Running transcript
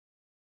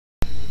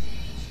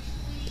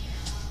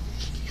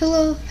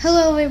Hello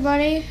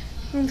everybody.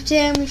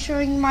 Today I'm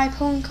showing my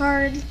Pokemon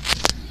card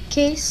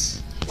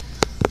case.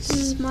 This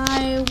is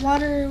my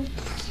water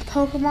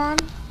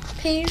Pokemon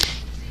page.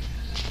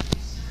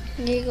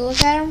 And you can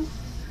look at them.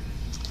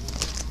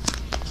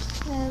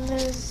 And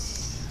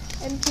there's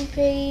empty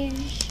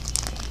page.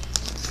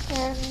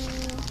 And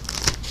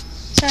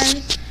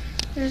sorry,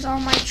 there's all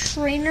my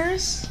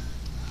trainers.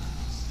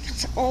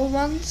 That's old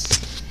ones.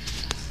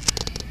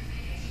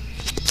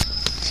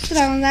 Put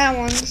on that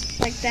one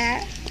like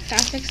that.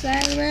 Gotta fix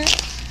that a bit.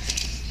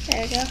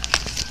 There we go.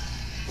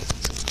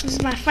 This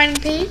is my fighting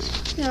page.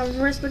 You got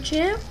Reverse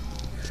Machamp.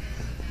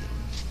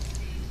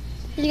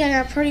 You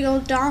got a pretty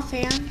old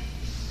Dolphin.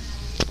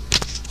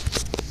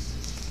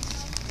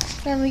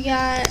 Then we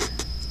got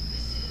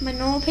my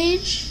normal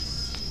page.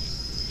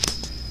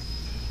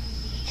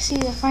 You can see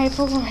the fighting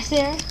Pokemon right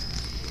there.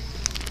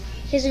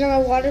 Here's my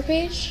water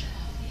page.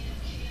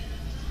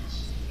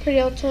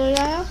 Pretty old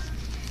Totodile.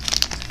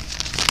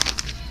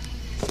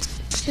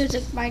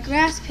 Here's my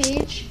grass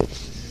page.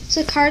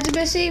 So cards are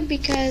missing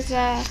because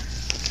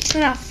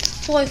we're not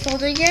fully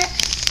folding yet.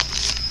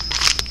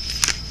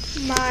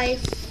 My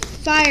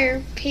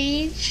fire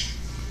page.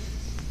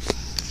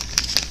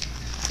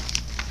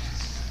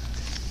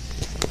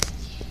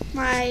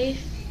 My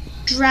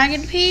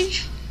dragon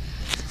page.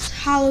 It's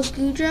Hollow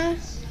Goodra.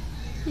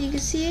 You can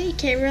see it. You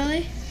can't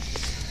really.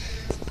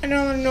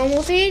 Another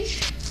normal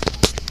page.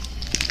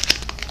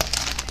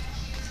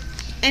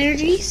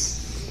 Energies.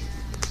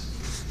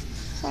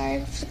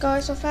 Sorry for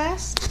going so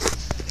fast.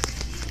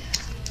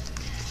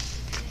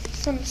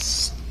 Some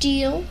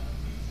steel.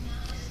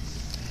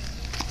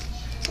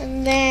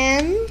 And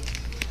then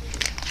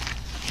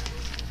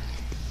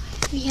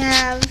we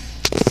have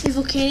a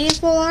Volcanion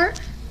full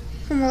art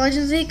from a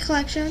Legends League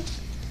collection,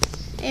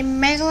 a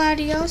Mega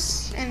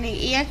Latios, and an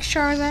EX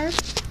Charizard.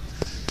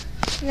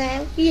 And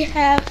then we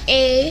have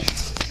a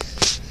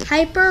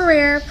Hyper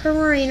Rare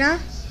Primarina,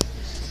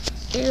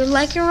 a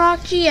Lycanroc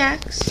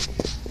GX,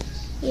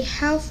 a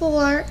Helpful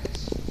Art,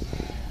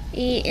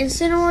 a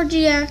Incineroar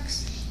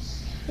GX,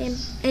 an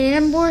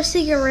Emboar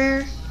Secret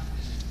Rare,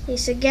 a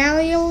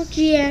Sigaleo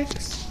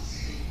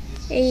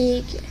GX,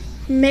 a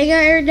Mega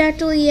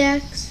Aerodactyl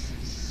EX,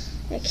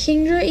 a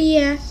Kingdra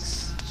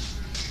EX,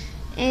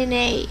 and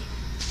a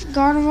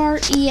Gardevoir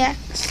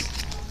EX.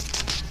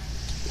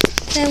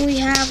 Then we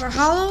have our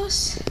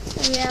hollows.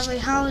 We have a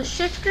hollow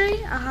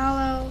Shiftry, a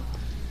hollow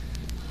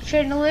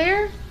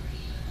Chandelier,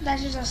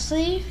 that's just a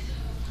sleeve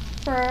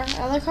for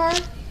another card,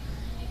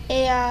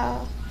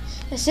 a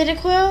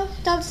Cyndaquil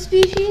Delta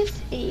Species,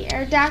 a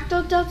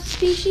Aerodactyl Delta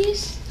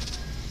Species,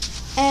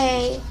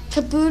 a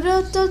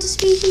Kabuto Delta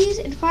Species,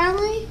 and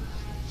finally,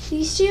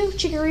 these two,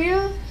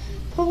 Chikorita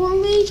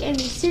Pokemon League and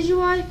the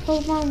Decidueye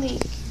Pokemon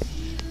League.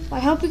 Well,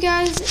 I hope you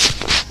guys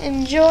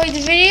enjoyed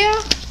the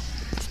video,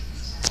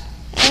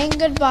 and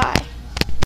goodbye.